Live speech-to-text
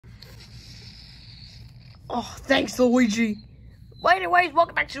Oh, thanks, Luigi. Well, anyways,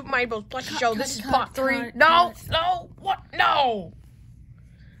 welcome back to Super Mario Bros. Plushie Show. This is part 3. No, what? No.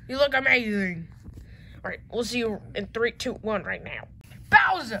 You look amazing. All right, we'll see you in 3, 2, 1 right now.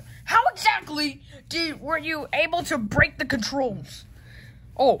 Bowser, how exactly were you able to break the controls?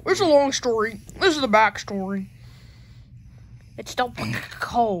 Oh, it's a long story. This is the backstory. It's still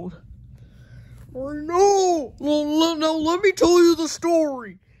cold. Oh, no. Now let me tell you the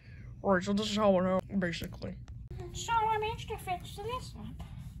story. All right, so this is how it happened, basically. So I managed to fix this up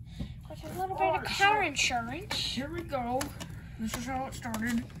with a little bit of car insurance. Here we go. This is how it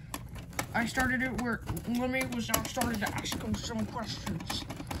started. I started it where Lemmy was now started to ask him some questions.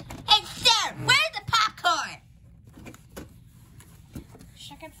 Hey, sir, where's the popcorn?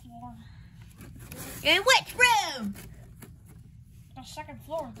 Second floor. In which room? The second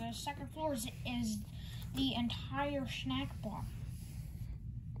floor. The second floor is the entire snack bar.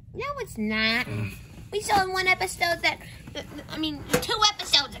 No, it's not. We saw in one episode that, 2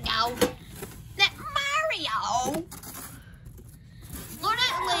 episodes ago, that Mario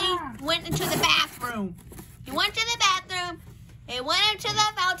literally went into the bathroom. He went to the bathroom. He went into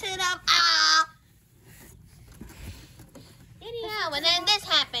the fountain of Anyhow, and then this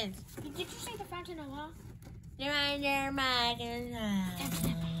happens. Did you say the fountain of love? There, Mike.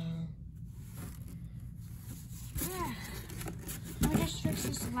 Let me just fix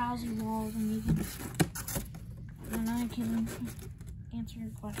this lousy wall and I can answer your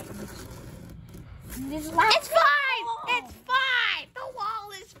questions. It's fine! It's fine! The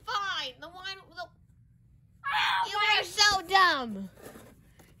wall is fine! You are so dumb!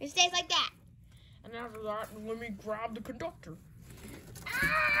 It stays like that. And after that, Lemmy grabbed the conductor.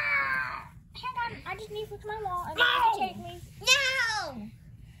 Hang on, I just need to fix my wall and No! you can take me. No!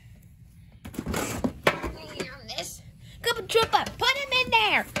 This. Koopa Troopa, put him in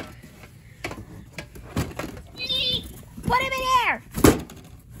there! Put him in there!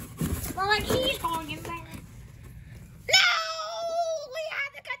 Well, like he's going in there. No! We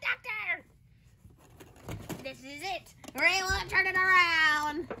have the conductor! This is it. We're able to turn it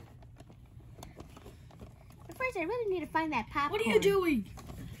around. But first, I really need to find that popcorn. What are you doing?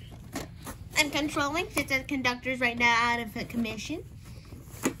 I'm controlling since the conductor's right now out of commission.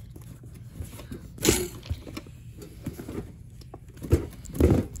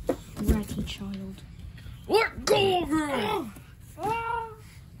 Ratty child. Let go of him!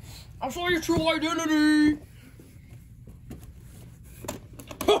 I saw your true identity!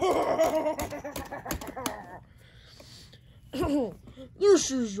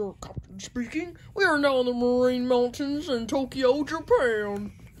 This is your captain speaking. We are now in the Moraine Mountains in Tokyo,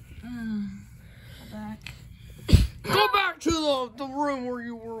 Japan. Back. Go back to the room where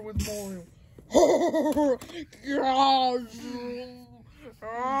you were with Mario.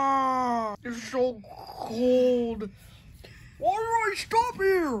 It's so cold. Why did I stop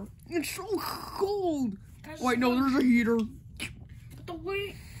here? It's so cold. Wait, no, there's a heater. But the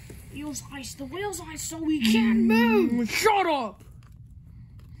wheel's ice. The wheel's ice, so we can't move. Shut up.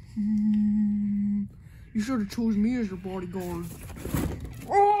 You should have chose me as your bodyguard.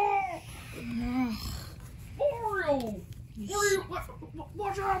 Oh! Mario!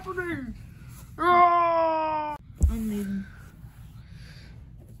 What's happening? Ah! I'm leaving.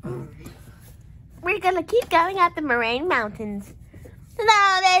 We're gonna keep going up the Moraine Mountains.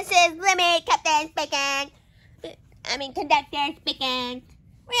 Hello, this is Lemmy, Captain speaking. Conductor speaking.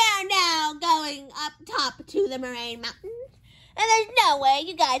 We are now going up top to the Moraine Mountains, and there's no way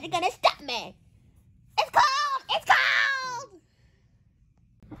you guys are gonna stop me. It's cold! It's cold!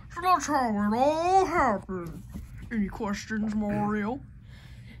 So that's how it all happened. Any questions, Mario?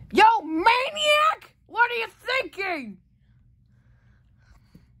 Yo, maniac! What are you thinking?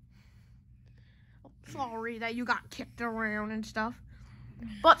 Sorry that you got kicked around and stuff.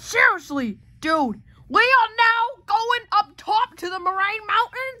 But seriously, dude, we are now going up top to the Moraine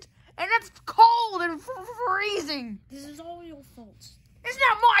Mountains, and it's cold and freezing. This is all your fault. It's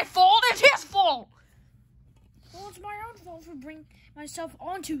not my fault, it's his fault. Well, it's my own fault for bringing myself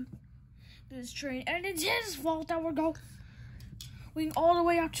onto this train, and it's his fault that we're going all the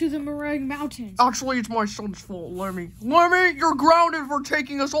way up to the Moraine Mountains. Actually, it's my son's fault, Lemmy. Lemmy, you're grounded for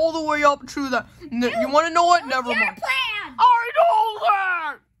taking us all the way up to the... You want to know what? Never Your mind. plan! I know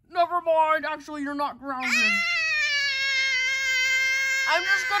that! Never mind. Actually, you're not grounded. I'm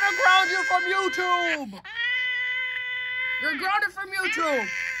just gonna ground you from YouTube. You're grounded from YouTube.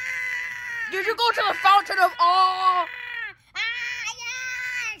 Did you go to the Fountain of Awe?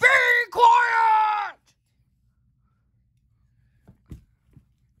 Yes! Be quiet!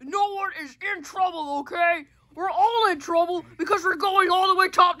 No one is in trouble, okay? we're all in trouble because we're going all the way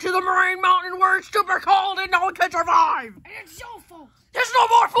top to the Moraine Mountain where it's super cold and no one can survive. And it's your fault. It's not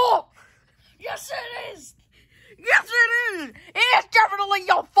my fault. Yes, it is. Yes, it is. It is definitely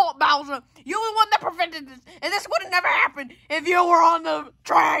your fault, Bowser. You were the one that prevented this, and this would have never happened if you were on the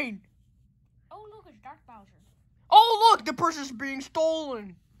train. Oh, look, it's Dark Bowser. Oh, look, the purse is being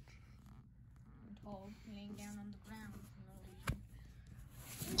stolen. Oh, laying down on the ground.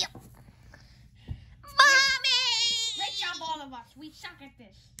 Yep. Mommy! Great job, all of us. We suck at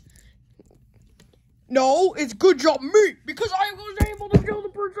this. No, it's good job me, because I was able to kill the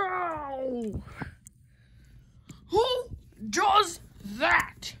purse. Who does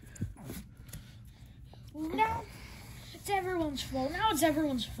that? Well, now it's everyone's fault. Now it's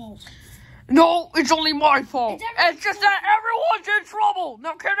everyone's fault. No, it's only my fault. It's It's just that everyone's in trouble.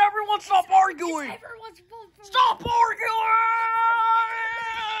 Now, can everyone stop arguing? It's everyone's fault. Stop arguing!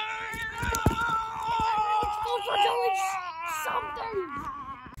 Everyone's fault for doing something.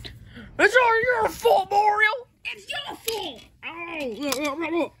 It's all your fault, Mario. It's your fault.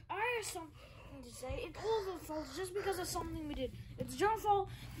 Oh. I have something to say. It's all of our fault just because of something we did. It's your fault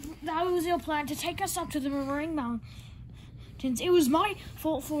that it was your plan to take us up to the Moraine Mountains. It was my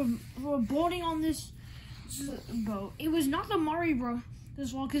fault for boarding on this boat. It was not the Murray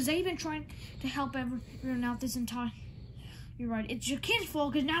brothers' fault because they've been trying to help everyone out this entire. You're right. It's your kid's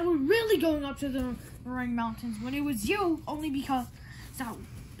fault because now we're really going up to the Moraine Mountains when it was you only because that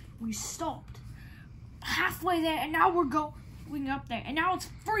we stopped halfway there and now we're going up there and now it's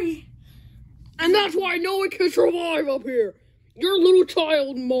free. And that's why no one can survive up here. Your little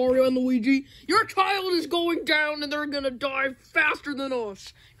child, Mario and Luigi, your child is going down and they're gonna die faster than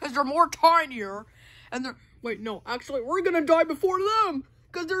us. Because they're more tinier. And they're... Wait, no. Actually, we're gonna die before them.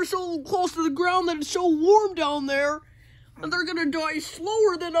 Because they're so close to the ground that it's so warm down there. And they're gonna die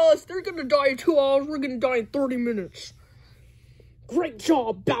slower than us. They're gonna die in 2 hours. We're gonna die in 30 minutes. Great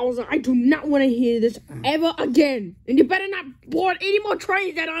job, Bowser. I do not want to hear this ever again. And you better not board any more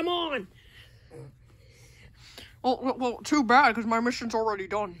trains that I'm on. Oh, well, too bad, because my mission's already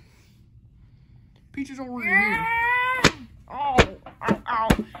done. Peach is already here. Ow, ow, ow.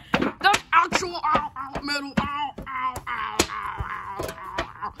 That's actual ow, ow, metal. Ow, ow, ow, ow, ow,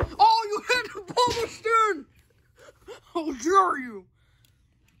 ow. Oh, you hit the Bubbleston! How dare you?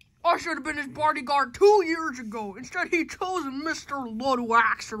 I should have been his bodyguard 2 years ago. Instead, he chose Mr.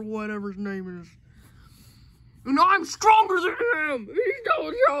 Ludwax or whatever his name is. And I'm stronger than him. He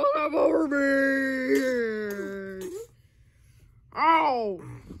don't show up over me. Ow.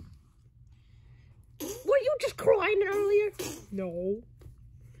 Were you just crying earlier? No.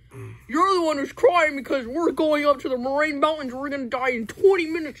 You're the one who's crying because we're going up to the Moraine Mountains. We're going to die in 20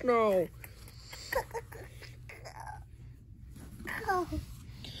 minutes now.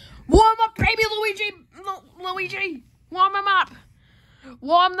 Warm up, baby Luigi. Luigi. Warm them up.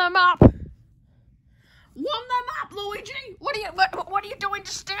 Warm them up. Warm them up, Luigi. What are you doing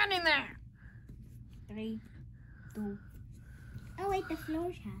just standing there? 3, 2. Oh, wait, the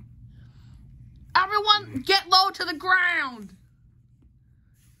floor's hot. Everyone, get low to the ground.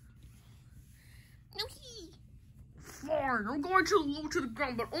 Fine, I'm going too low to the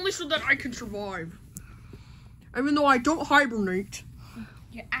ground, but only so that I can survive. Even though I don't hibernate.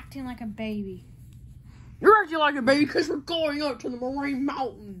 You're acting like a baby. You're acting like a baby because we're going up to the Moraine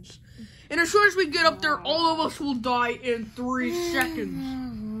Mountains. And as soon as we get up there, all of us will die in 3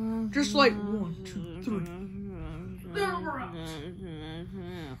 seconds. Just like 1, 2, 3. There we're out.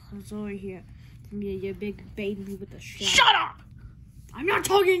 It's over here. You big baby with the shell. Shut up! I'm not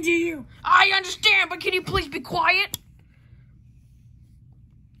talking to you. I understand, but can you please be quiet?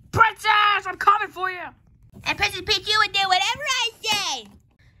 Princess, I'm coming for you. And Princess Peach, you would do whatever I say.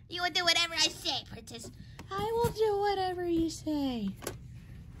 You would do whatever I say, Princess. I will do whatever you say.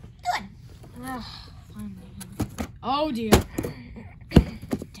 Good. Oh dear.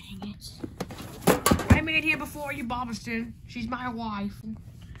 Dang it. I made here before you, Bobbleston. She's my wife.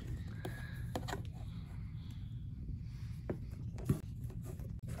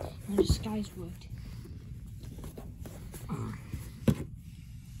 My disguise worked.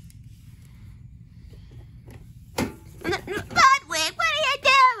 Ludwig, what are you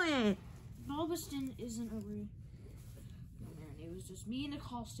doing? Bobbleston isn't a real man. It was just me in a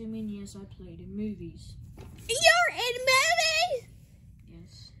costume, and yes, I played in movies. You're in movies?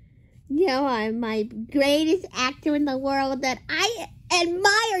 Yes. You are my greatest actor in the world, that I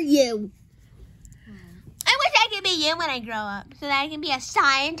admire you. I wish I could be you when I grow up, so that I can be a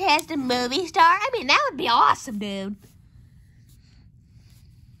scientist and movie star. I mean, that would be awesome, dude.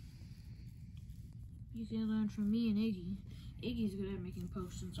 You can learn from me and Iggy. Iggy's good at making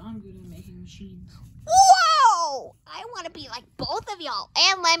potions. I'm good at making machines. Whoa! No! I want to be like both of y'all.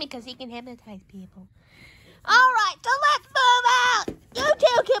 And Lemmy, because he can hypnotize people. Alright, so let's move out! You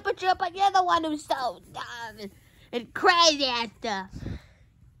too, Kipper Trooper. You're the one who's so dumb and crazy and stuff.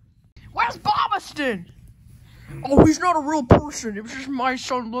 Where's Bobaston? Oh, he's not a real person. It was just my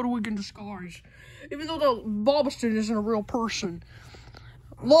son, Ludwig, in disguise. Even though the Bobaston isn't a real person.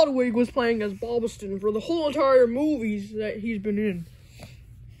 Ludwig was playing as Bobaston for the whole entire movies that he's been in.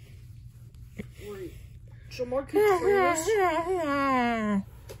 Wait, so Mark is famous?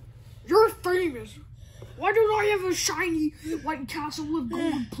 You're famous. Why don't I have a shiny white castle with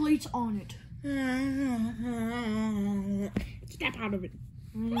gold plates on it? Step out of it.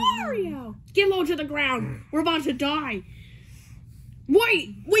 Mario! Get low to the ground. We're about to die.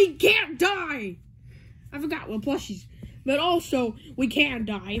 Wait! We can't die! I forgot what plushies. But also, we can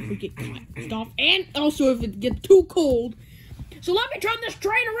die if we get collapsed off. And also if it gets too cold. So let me turn this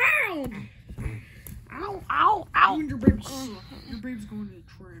train around! Ow, ow, ow. Your baby's going to the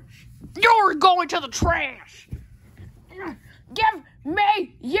trash. You're going to the trash! Give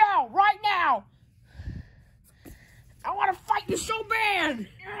me you right now! I want to fight you so bad!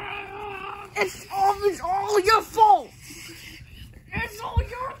 It's all your fault! It's all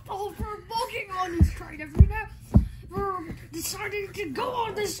your fault for booking on this train. If you never decided to go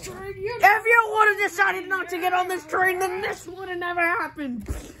on this train, if you would have decided not to get on this train, then this would have never happened.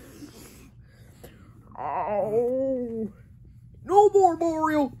 Oh. No more,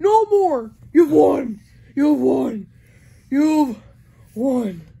 Mario. No more. You've won. You've won. You've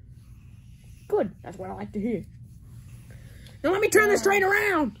won. Good. That's what I like to hear. Now let me turn this train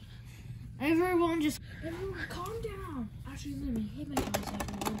around. Everyone calm down. Actually, let me hypnotize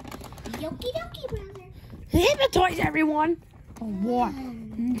everyone. Yoki dokie, brother. Hypnotize everyone. Oh, what?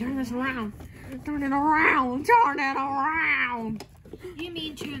 Turn this around. Turn it around. Turn it around. You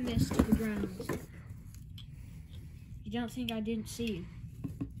mean turn this to the ground? You don't think I didn't see you?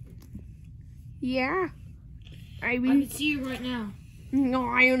 Yeah. I can see you right now. No,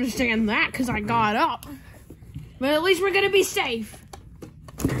 I understand that because I got up. But at least we're going to be safe.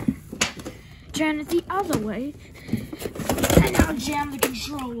 Turn it the other way. And now jam the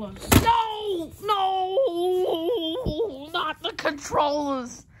controllers. No! No! Not the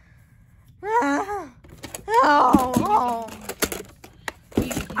controllers. Oh! Ow! Ow!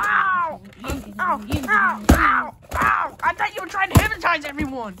 Ow! Ow! Ow! I thought you were trying to hypnotize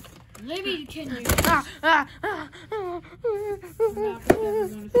everyone. Maybe can you?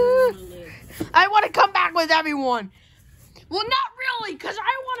 I want to come back with everyone. Well, not really, because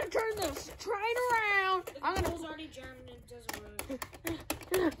I want to turn this train around.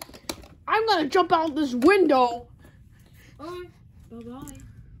 I'm gonna jump out this window. Bye-bye.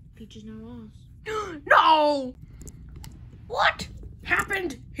 Peach is now lost. No! What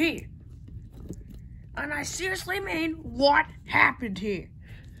happened here? And I seriously mean, what happened here?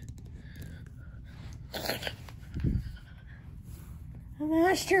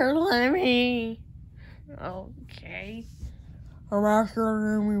 Master Lemmy. Okay. Master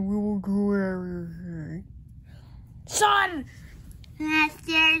Lemmy, we will do everything. Son!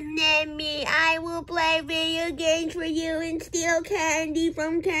 Master Lemmy, I will play video games for you and steal candy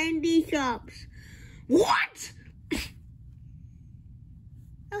from candy shops. What?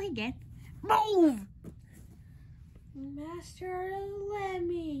 Oh, he did. Move! Master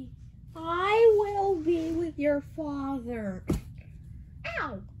Lemmy, I will be with your father.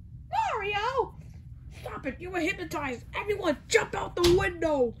 Ow! Mario! Stop it, you were hypnotized. Everyone jump out the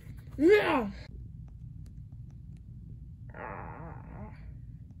window. Yeah.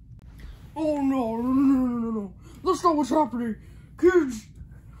 Oh no. That's not what's happening. Kids,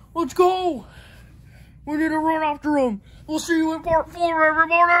 let's go. We need to run after him. We'll see you in part 4,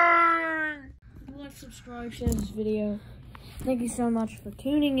 everybody. Like, subscribe, share this video. Thank you so much for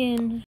tuning in.